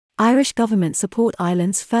Irish government support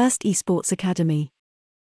Ireland's first esports academy.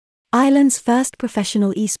 Ireland's first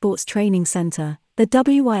professional esports training centre, the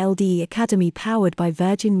WILD Academy powered by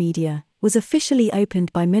Virgin Media, was officially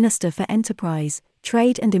opened by Minister for Enterprise,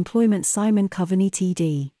 Trade and Employment Simon Coveney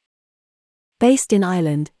TD. Based in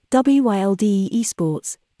Ireland, WILD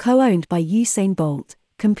Esports, co-owned by Usain Bolt,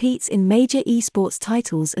 competes in major esports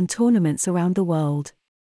titles and tournaments around the world.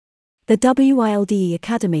 The WILD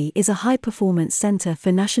Academy is a high-performance center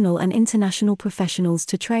for national and international professionals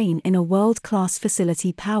to train in a world-class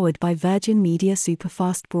facility powered by Virgin Media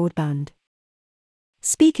Superfast Broadband.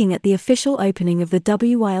 Speaking at the official opening of the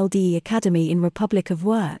WILD Academy in Republic of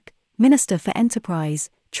Work, Minister for Enterprise,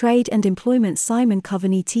 Trade and Employment Simon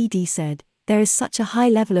Coveney TD said, "There is such a high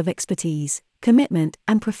level of expertise, commitment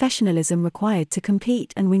and professionalism required to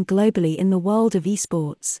compete and win globally in the world of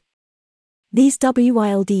esports. These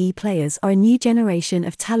WILD players are a new generation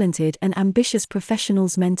of talented and ambitious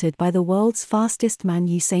professionals mentored by the world's fastest man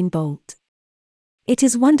Usain Bolt. It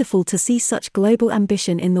is wonderful to see such global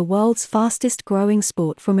ambition in the world's fastest growing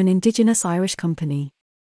sport from an Indigenous Irish company."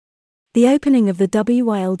 The opening of the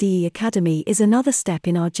WILD Academy is another step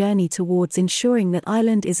in our journey towards ensuring that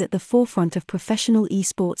Ireland is at the forefront of professional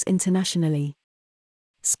esports internationally.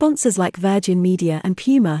 Sponsors like Virgin Media and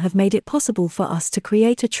Puma have made it possible for us to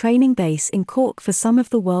create a training base in Cork for some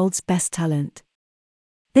of the world's best talent.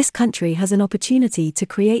 This country has an opportunity to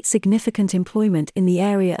create significant employment in the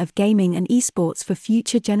area of gaming and esports for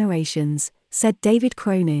future generations, said David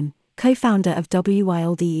Cronin, co-founder of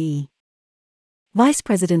WILDE. Vice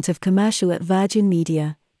President of Commercial at Virgin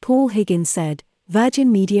Media, Paul Higgins said,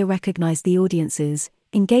 "Virgin Media recognized the audiences,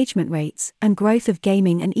 engagement rates, and growth of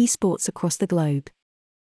gaming and esports across the globe.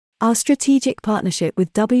 Our strategic partnership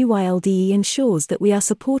with WILD ensures that we are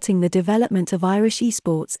supporting the development of Irish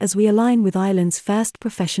esports as we align with Ireland's first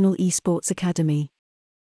professional esports academy."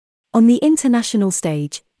 On the international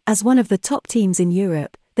stage, as one of the top teams in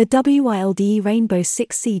Europe, the WILD Rainbow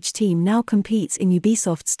Six Siege team now competes in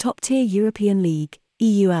Ubisoft's top-tier European League,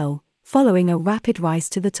 EUL, following a rapid rise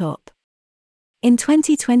to the top. In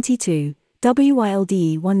 2022,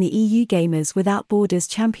 WILD won the EU Gamers Without Borders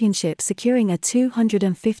Championship, securing a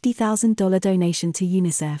 $250,000 donation to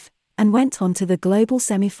UNICEF, and went on to the global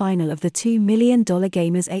semi-final of the $2 million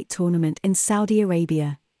Gamers 8 tournament in Saudi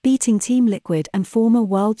Arabia, beating Team Liquid and former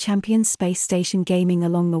world champions Space Station Gaming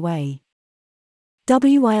along the way.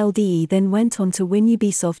 WILD then went on to win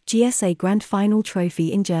Ubisoft GSA Grand Final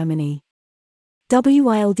trophy in Germany.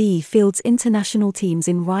 WILD fields international teams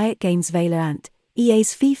in Riot Games' Valorant,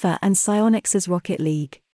 EA's FIFA and Psyonix's Rocket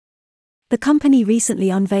League. The company recently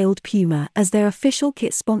unveiled Puma as their official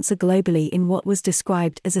kit sponsor globally in what was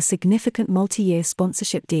described as a significant multi-year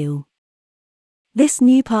sponsorship deal. This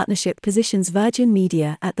new partnership positions Virgin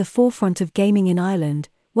Media at the forefront of gaming in Ireland,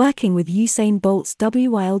 working with Usain Bolt's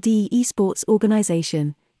WILD esports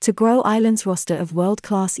organization to grow Ireland's roster of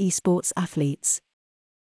world-class esports athletes.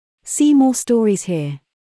 See more stories here.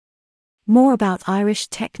 More about Irish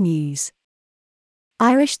Tech News.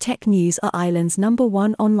 Irish Tech News are Ireland's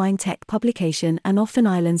 #1 online tech publication and often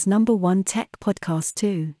Ireland's #1 tech podcast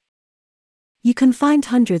too. You can find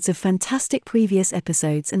hundreds of fantastic previous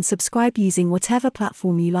episodes and subscribe using whatever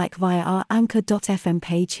platform you like via our anchor.fm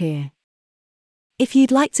page here. If you'd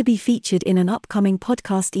like to be featured in an upcoming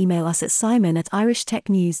podcast, email us at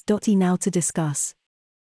simon@irishtechnews.ie now to discuss.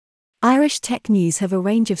 Irish Tech News have a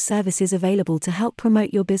range of services available to help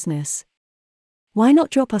promote your business. Why not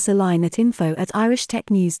drop us a line at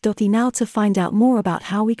info@irishtechnews.ie now to find out more about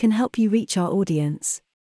how we can help you reach our audience.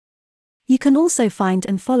 You can also find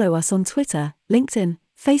and follow us on Twitter, LinkedIn,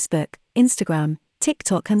 Facebook, Instagram,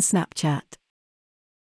 TikTok and Snapchat.